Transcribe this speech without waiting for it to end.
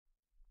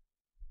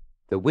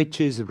The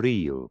Witches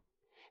Reel.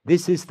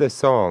 This is the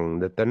song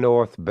that the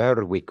North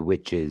Berwick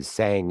witches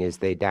sang as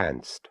they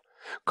danced.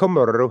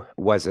 Cummer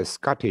was a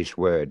Scottish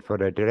word for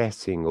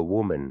addressing a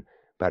woman,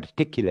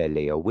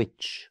 particularly a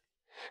witch.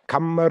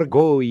 Cummer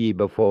go ye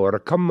before,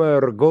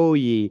 cummer go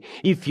ye.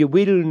 If ye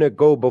willna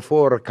go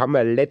before,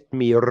 cummer let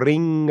me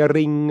ring a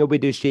ring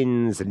with the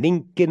shins,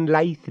 linkin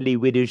lithely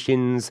with the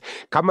shins.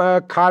 Cummer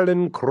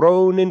callin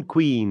crone and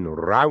queen,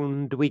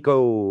 round we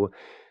go.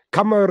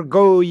 Cummer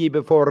go ye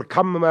before,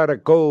 cummer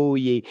go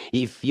ye.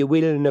 If ye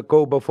willna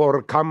go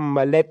before,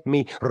 cummer let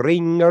me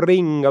ring a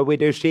ring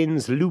with the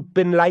shins,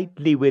 looping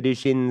lightly with the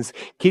shins,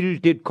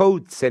 kilted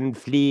coats and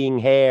fleeing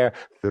hair,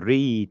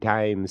 3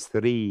 times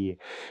 3.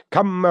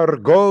 Cummer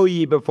go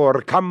ye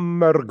before,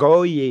 cummer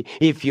go ye.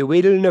 If ye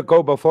willna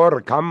go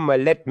before, cummer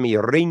let me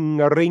ring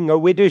a ring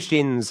with the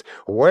shins,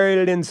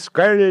 whirling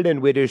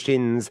skirling with the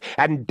shins,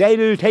 and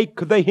they'll take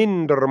the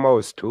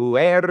hindermost,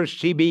 whoe'er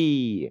she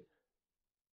be.